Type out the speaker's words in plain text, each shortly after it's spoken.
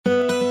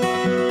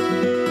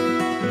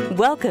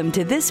Welcome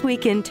to This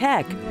Week in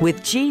Tech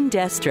with Gene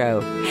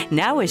Destro.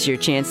 Now is your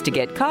chance to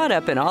get caught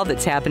up in all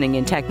that's happening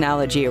in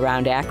technology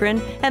around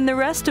Akron and the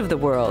rest of the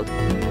world.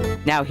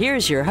 Now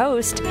here's your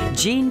host,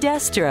 Gene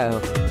Destro.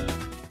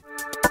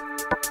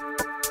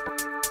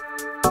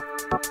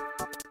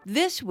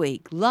 This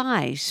week,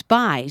 lies,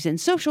 spies, and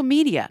social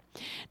media.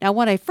 Now,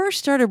 when I first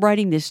started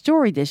writing this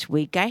story this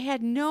week, I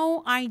had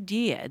no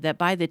idea that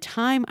by the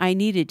time I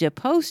needed to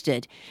post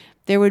it,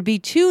 there would be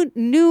two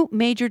new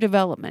major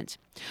developments.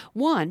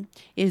 One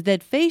is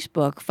that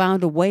Facebook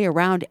found a way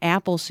around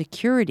Apple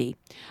security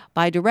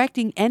by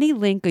directing any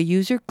link a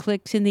user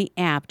clicks in the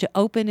app to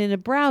open in a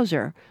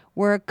browser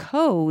where a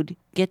code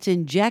gets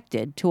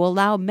injected to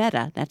allow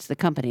Meta, that's the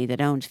company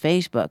that owns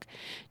Facebook,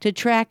 to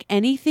track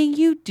anything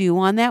you do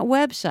on that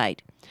website.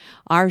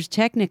 Ars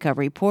Technica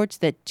reports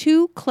that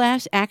 2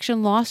 class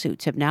action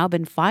lawsuits have now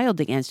been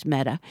filed against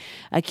Meta,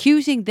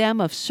 accusing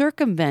them of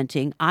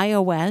circumventing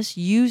iOS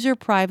user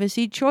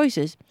privacy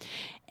choices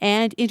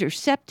and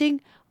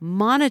intercepting,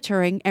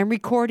 monitoring, and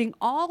recording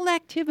all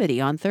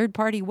activity on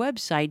third-party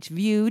websites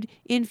viewed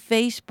in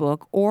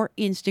Facebook or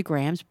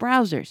Instagram's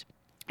browsers.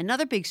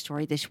 Another big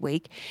story this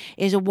week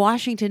is a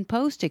Washington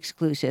Post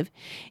exclusive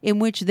in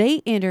which they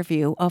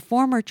interview a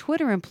former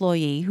Twitter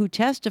employee who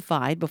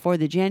testified before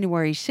the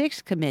January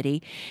 6th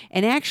committee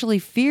and actually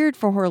feared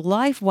for her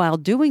life while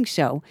doing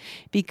so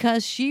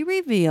because she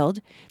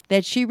revealed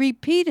that she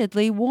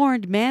repeatedly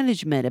warned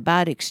management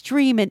about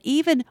extreme and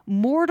even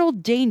mortal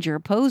danger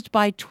posed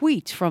by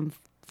tweets from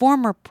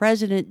former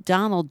President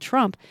Donald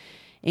Trump,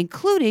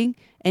 including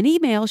an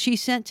email she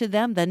sent to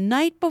them the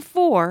night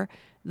before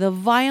the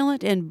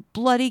violent and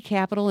bloody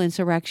Capitol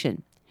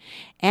insurrection.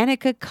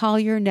 Annika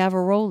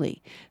Collier-Navaroli,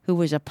 who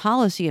was a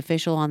policy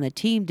official on the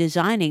team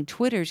designing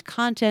Twitter's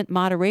content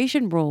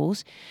moderation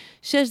rules,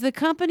 says the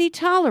company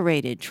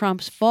tolerated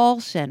Trump's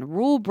false and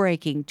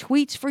rule-breaking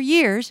tweets for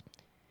years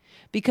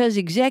because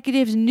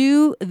executives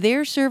knew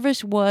their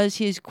service was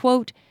his,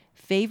 quote,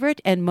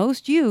 favorite and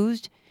most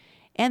used,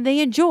 and they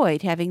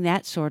enjoyed having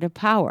that sort of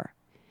power.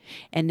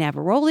 And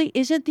Navaroli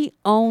isn't the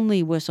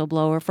only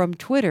whistleblower from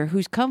Twitter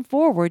who's come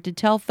forward to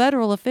tell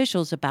federal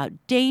officials about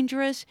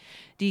dangerous,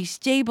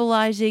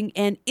 destabilizing,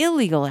 and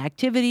illegal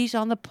activities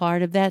on the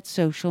part of that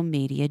social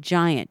media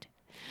giant.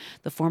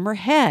 The former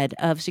head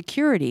of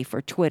security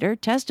for Twitter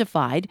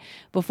testified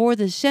before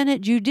the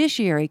Senate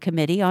Judiciary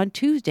Committee on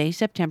Tuesday,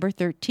 September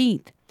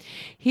 13th.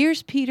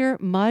 Here's Peter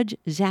Mudge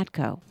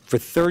Zatko. For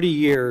 30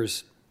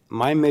 years,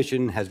 my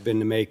mission has been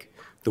to make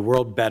the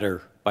world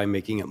better by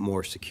making it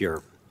more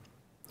secure.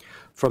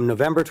 From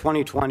November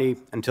 2020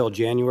 until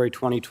January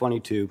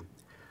 2022,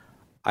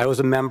 I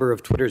was a member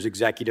of Twitter's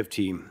executive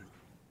team.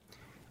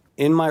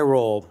 In my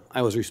role,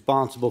 I was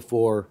responsible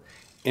for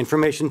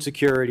information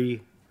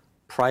security,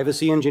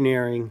 privacy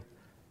engineering,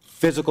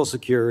 physical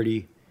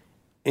security,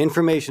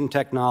 information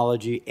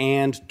technology,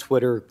 and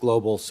Twitter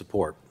global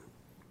support.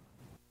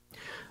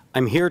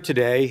 I'm here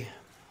today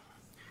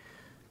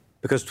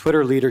because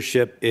Twitter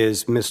leadership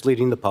is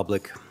misleading the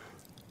public,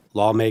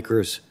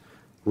 lawmakers,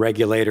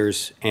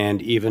 regulators,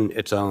 and even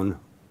its own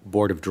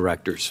board of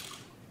directors.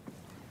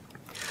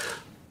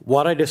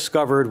 What I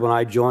discovered when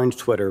I joined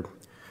Twitter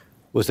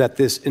was that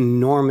this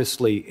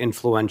enormously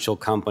influential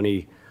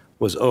company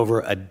was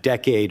over a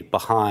decade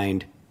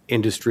behind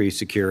industry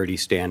security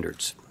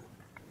standards.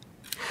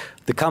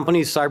 The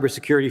company's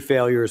cybersecurity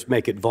failures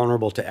make it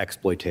vulnerable to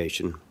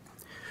exploitation,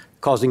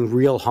 causing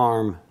real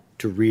harm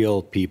to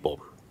real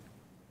people.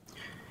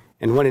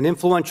 And when an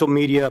influential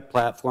media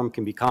platform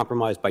can be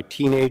compromised by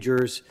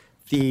teenagers,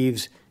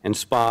 thieves, and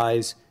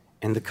spies,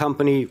 and the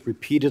company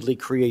repeatedly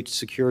creates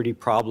security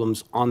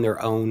problems on their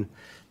own,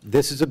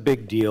 this is a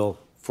big deal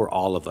for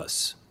all of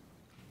us.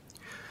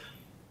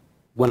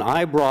 When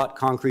I brought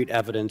concrete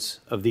evidence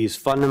of these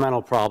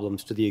fundamental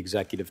problems to the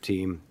executive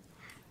team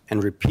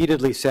and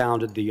repeatedly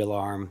sounded the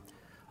alarm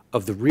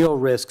of the real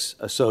risks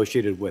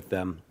associated with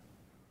them,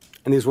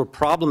 and these were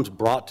problems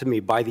brought to me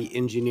by the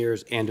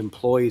engineers and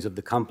employees of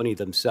the company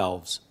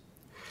themselves,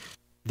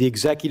 the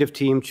executive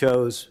team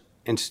chose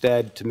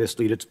instead to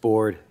mislead its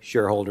board,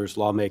 shareholders,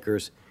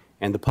 lawmakers,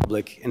 and the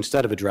public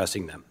instead of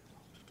addressing them.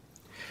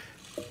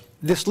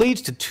 This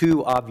leads to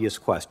 2 obvious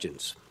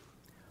questions.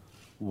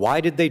 Why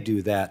did they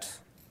do that?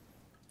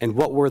 And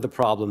what were the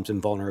problems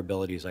and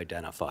vulnerabilities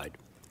identified?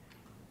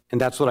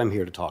 And that's what I'm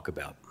here to talk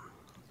about.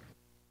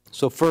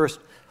 So first,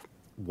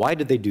 why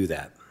did they do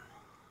that?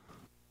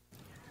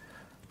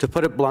 To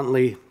put it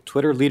bluntly,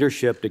 Twitter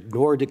leadership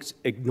ignored its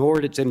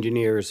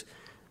engineers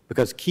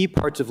because key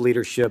parts of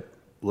leadership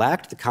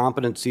lacked the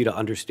competency to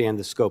understand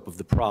the scope of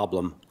the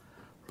problem,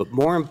 but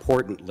more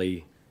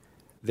importantly,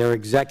 their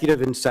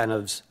executive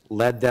incentives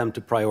led them to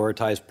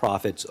prioritize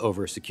profits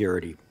over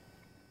security.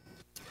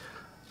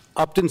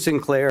 Upton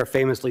Sinclair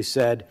famously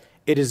said,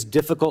 "It is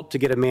difficult to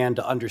get a man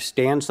to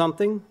understand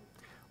something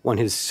when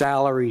his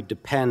salary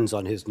depends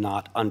on his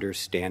not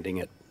understanding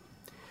it."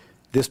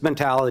 This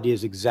mentality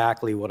is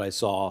exactly what I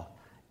saw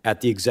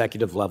at the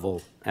executive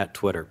level at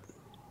Twitter.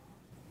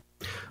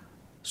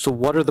 So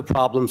what are the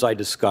problems I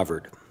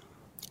discovered?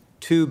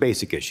 2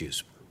 basic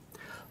issues.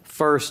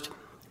 First,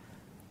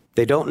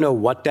 they don't know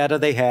what data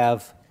they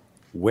have,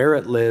 where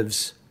it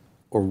lives,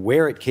 or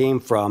where it came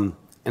from,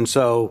 and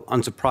so,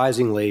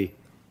 unsurprisingly,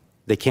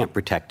 they can't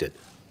protect it.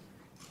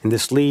 And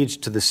this leads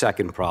to the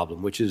second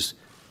problem, which is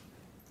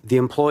the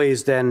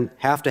employees then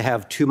have to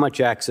have too much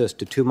access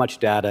to too much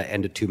data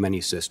and to too many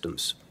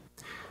systems.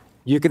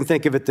 You can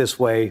think of it this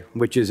way,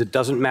 which is it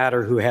doesn't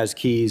matter who has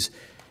keys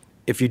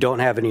if you don't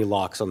have any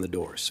locks on the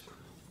doors.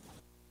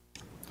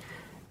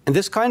 And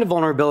this kind of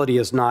vulnerability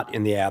is not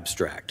in the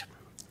abstract.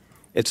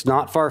 It's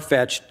not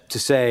far-fetched to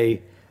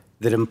say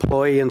that an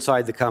employee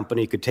inside the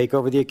company could take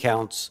over the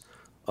accounts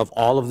of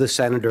all of the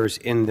senators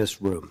in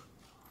this room.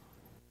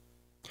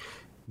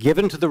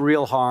 Given the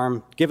real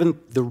harm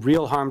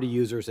to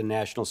users and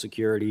national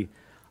security,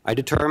 I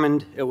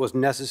determined it was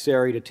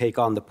necessary to take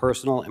on the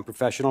personal and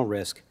professional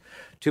risk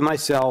to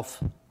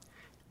myself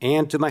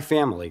and to my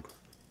family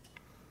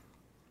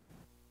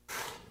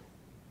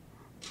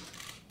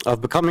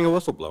of becoming a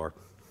whistleblower.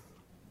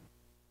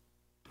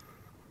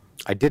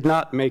 I did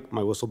not make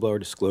my whistleblower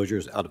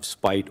disclosures out of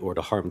spite or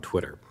to harm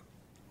Twitter.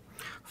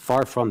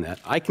 Far from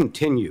that, I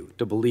continue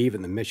to believe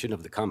in the mission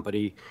of the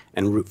company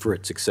and root for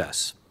its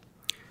success.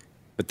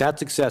 But that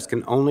success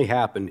can only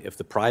happen if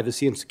the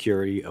privacy and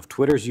security of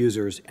Twitter's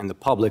users and the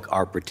public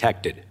are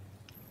protected.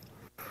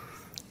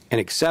 In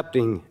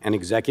accepting an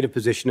executive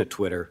position at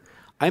Twitter,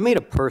 I made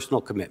a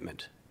personal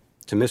commitment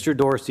to Mr.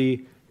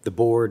 Dorsey, the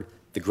board,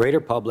 the greater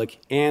public,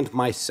 and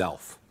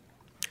myself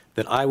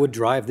that I would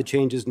drive the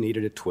changes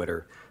needed at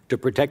Twitter to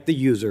protect the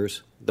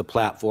users, the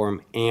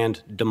platform,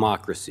 and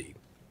democracy.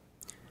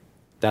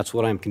 That's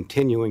what I'm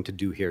continuing to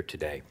do here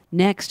today.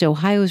 Next,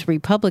 Ohio's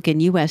Republican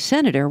U.S.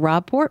 Senator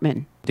Rob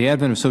Portman. The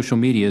advent of social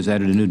media has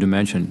added a new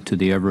dimension to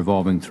the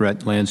ever-evolving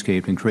threat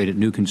landscape and created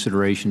new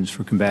considerations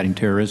for combating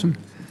terrorism,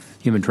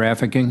 human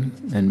trafficking,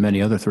 and many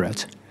other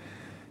threats.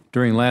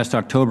 During last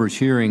October's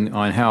hearing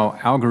on how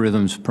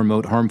algorithms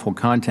promote harmful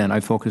content, I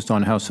focused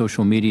on how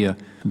social media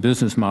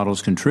business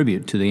models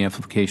contribute to the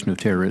amplification of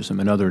terrorism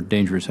and other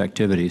dangerous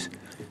activities.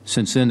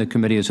 Since then, the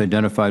committee has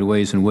identified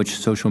ways in which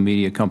social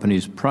media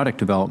companies' product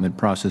development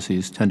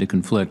processes tend to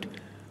conflict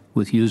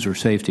with user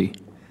safety.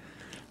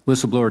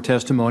 Whistleblower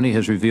testimony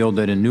has revealed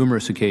that in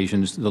numerous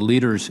occasions, the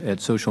leaders at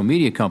social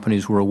media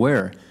companies were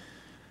aware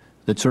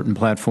that certain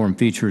platform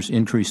features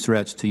increase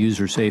threats to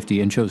user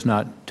safety and chose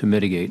not to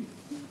mitigate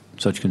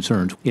such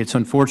concerns. It's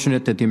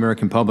unfortunate that the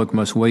American public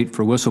must wait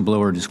for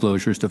whistleblower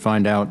disclosures to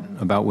find out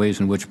about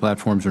ways in which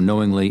platforms are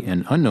knowingly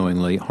and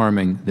unknowingly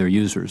harming their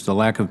users. The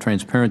lack of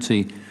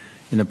transparency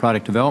in the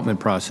product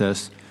development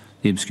process,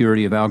 the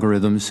obscurity of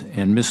algorithms,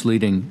 and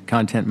misleading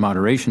content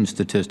moderation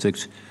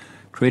statistics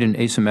create an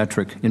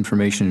asymmetric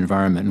information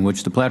environment in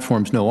which the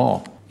platforms know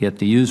all, yet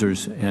the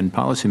users and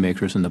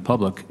policymakers and the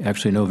public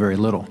actually know very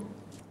little.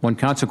 One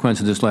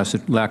consequence of this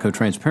lack of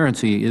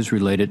transparency is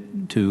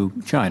related to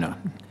China.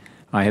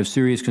 I have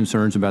serious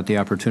concerns about the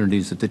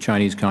opportunities that the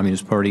Chinese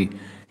Communist Party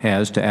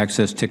has to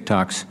access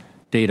TikTok's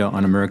data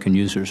on American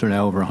users. There are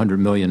now over 100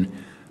 million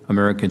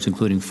Americans,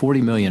 including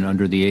 40 million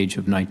under the age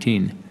of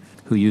 19,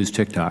 who use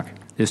TikTok.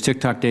 This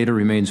TikTok data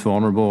remains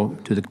vulnerable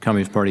to the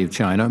Communist Party of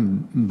China,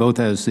 both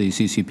as the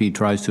CCP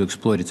tries to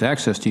exploit its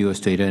access to U.S.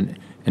 data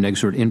and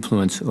exert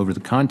influence over the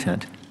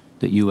content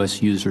that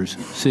U.S. users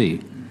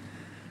see.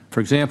 For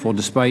example,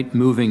 despite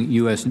moving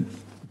U.S.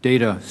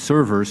 data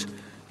servers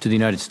to the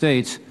United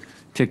States,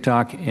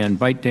 TikTok and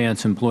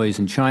ByteDance employees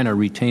in China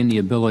retain the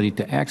ability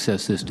to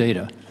access this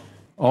data.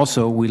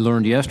 Also, we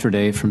learned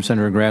yesterday from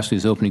Senator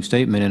Grassley's opening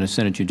statement in a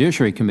Senate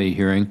Judiciary Committee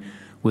hearing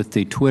with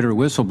the Twitter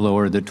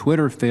whistleblower that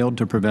Twitter failed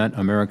to prevent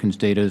Americans'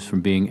 data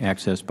from being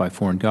accessed by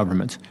foreign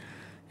governments.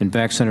 In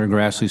fact, Senator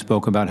Grassley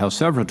spoke about how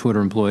several Twitter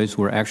employees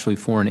were actually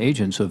foreign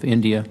agents of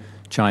India,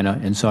 China,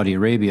 and Saudi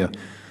Arabia,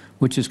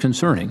 which is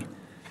concerning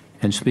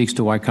and speaks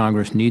to why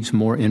Congress needs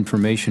more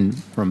information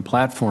from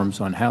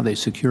platforms on how they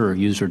secure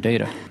user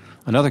data.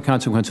 Another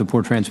consequence of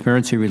poor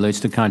transparency relates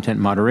to content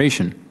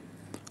moderation.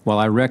 While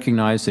I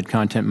recognize that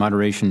content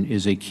moderation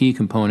is a key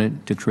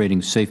component to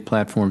creating safe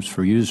platforms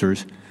for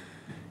users,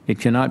 it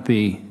cannot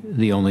be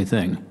the only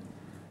thing.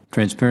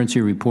 Transparency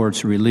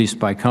reports released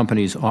by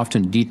companies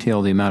often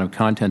detail the amount of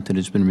content that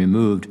has been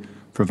removed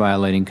for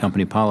violating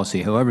company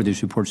policy. However,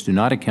 these reports do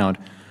not account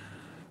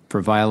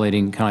for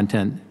violating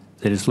content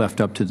that is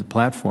left up to the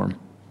platform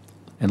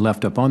and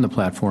left up on the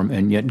platform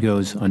and yet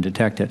goes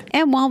undetected.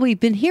 And while we've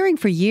been hearing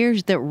for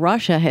years that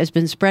Russia has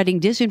been spreading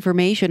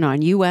disinformation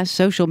on U.S.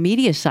 social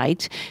media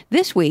sites,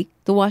 this week,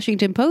 the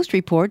Washington Post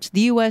reports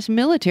the U.S.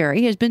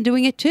 military has been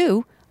doing it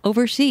too,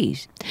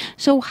 overseas.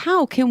 So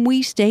how can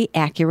we stay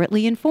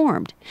accurately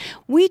informed?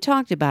 We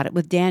talked about it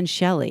with Dan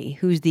Shelley,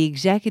 who's the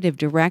executive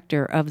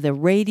director of the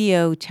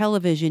Radio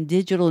Television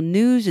Digital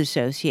News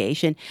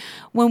Association,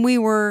 when we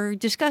were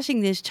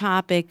discussing this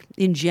topic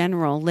in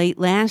general late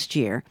last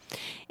year.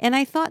 And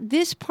I thought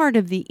this part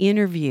of the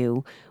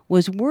interview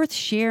was worth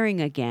sharing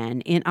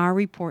again in our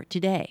report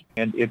today.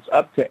 And it's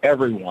up to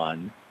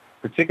everyone,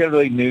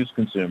 particularly news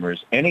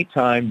consumers,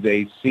 anytime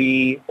they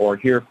see or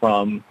hear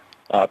from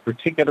a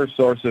particular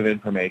source of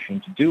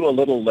information, to do a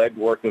little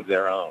legwork of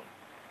their own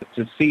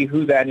to see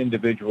who that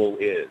individual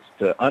is,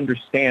 to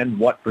understand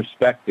what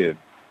perspective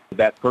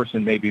that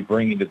person may be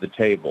bringing to the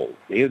table.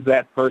 Is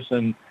that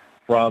person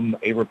from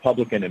a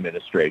Republican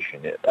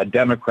administration, a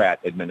Democrat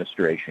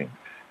administration?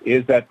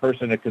 Is that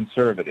person a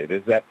conservative?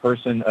 Is that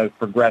person a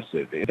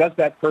progressive? Does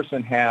that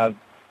person have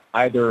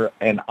either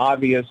an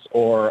obvious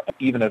or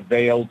even a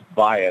veiled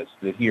bias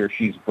that he or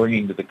she's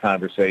bringing to the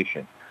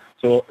conversation?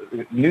 So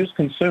news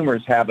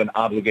consumers have an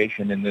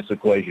obligation in this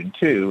equation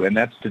too, and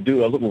that's to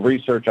do a little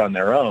research on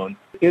their own.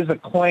 Is a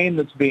claim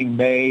that's being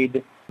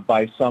made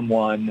by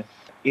someone,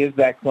 is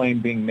that claim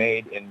being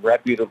made in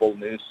reputable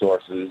news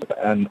sources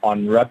and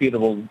on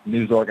reputable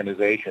news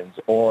organizations,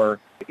 or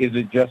is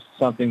it just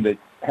something that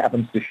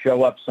happens to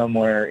show up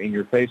somewhere in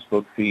your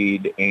Facebook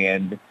feed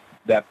and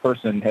that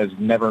person has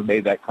never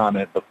made that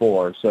comment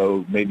before,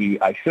 so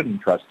maybe I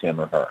shouldn't trust him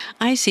or her?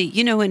 I see.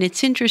 And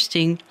it's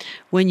interesting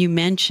when you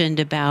mentioned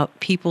about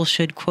people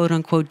should, quote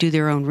unquote, do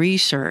their own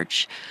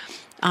research.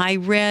 I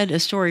read a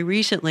story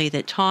recently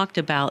that talked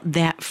about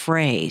that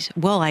phrase.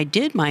 Well, I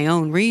did my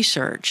own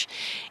research.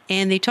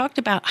 And they talked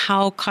about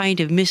how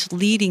kind of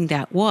misleading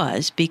that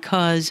was,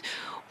 because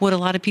what a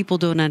lot of people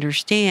don't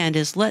understand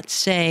is, let's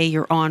say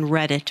you're on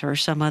Reddit or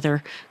some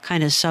other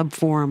kind of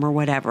subforum or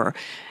whatever,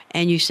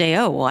 and you say,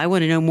 oh, well, I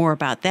want to know more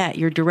about that.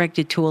 You're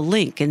directed to a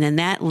link, and then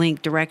that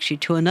link directs you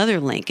to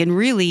another link. And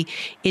really,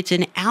 it's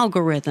an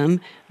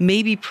algorithm,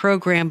 maybe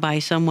programmed by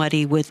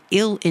somebody with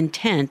ill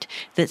intent,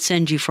 that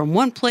sends you from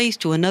one place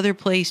to another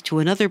place to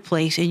another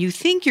place. And you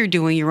think you're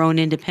doing your own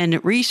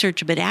independent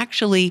research, but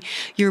actually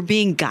you're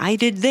being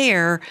guided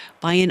there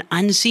by an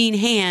unseen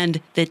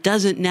hand that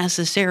doesn't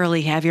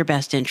necessarily have your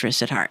best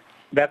interests at heart.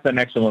 That's an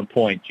excellent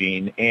point,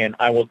 Gene. And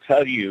I will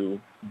tell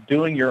you,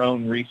 doing your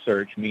own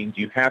research means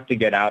you have to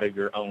get out of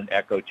your own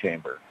echo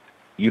chamber.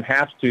 You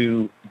have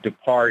to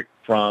depart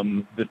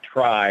from the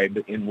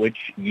tribe in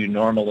which you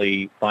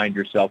normally find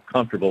yourself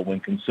comfortable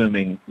when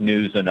consuming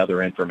news and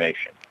other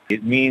information.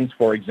 It means,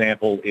 for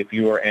example, if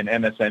you are an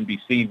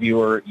MSNBC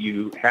viewer,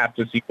 you have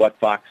to see what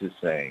Fox is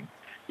saying.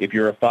 If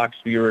you're a Fox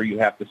viewer, you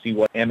have to see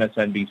what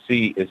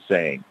MSNBC is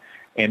saying.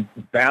 And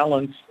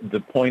balance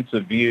the points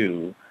of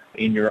view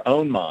in your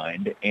own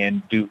mind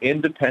and do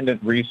independent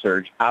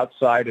research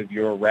outside of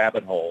your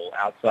rabbit hole,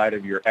 outside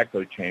of your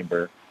echo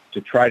chamber,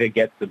 to try to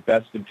get the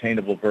best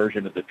obtainable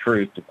version of the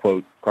truth, to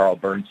quote Carl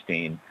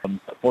Bernstein,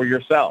 for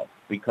yourself.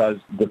 Because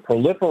the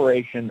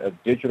proliferation of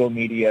digital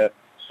media,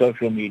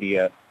 social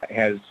media,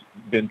 has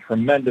been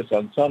tremendous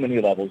on so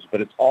many levels,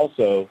 but it's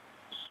also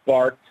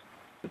sparked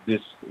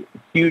this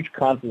huge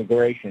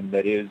conflagration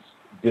that is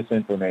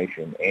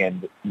disinformation.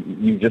 And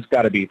you've just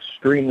got to be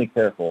extremely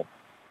careful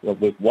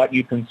with what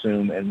you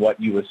consume and what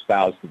you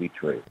espouse to be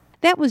true.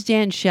 That was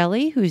Dan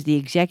Shelley, who's the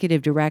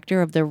executive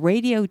director of the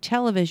Radio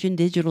Television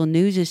Digital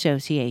News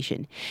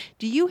Association.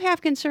 Do you have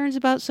concerns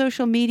about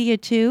social media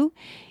too?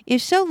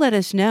 If so, let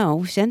us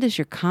know. Send us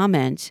your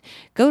comments.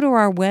 Go to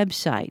our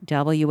website,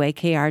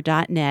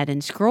 wakr.net,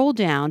 and scroll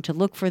down to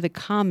look for the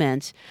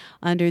comments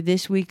under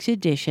this week's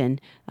edition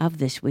of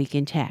This Week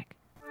in Tech.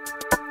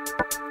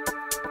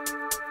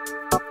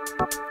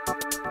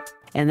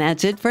 And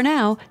that's it for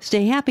now.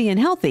 Stay happy and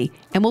healthy,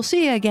 and we'll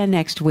see you again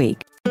next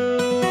week.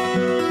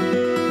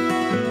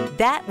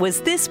 That was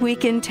This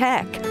Week in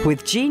Tech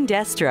with Gene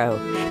Destro.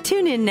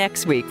 Tune in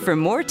next week for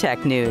more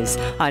tech news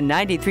on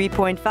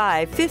 93.5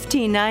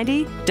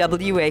 1590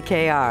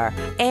 WAKR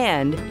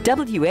and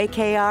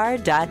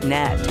WAKR.net.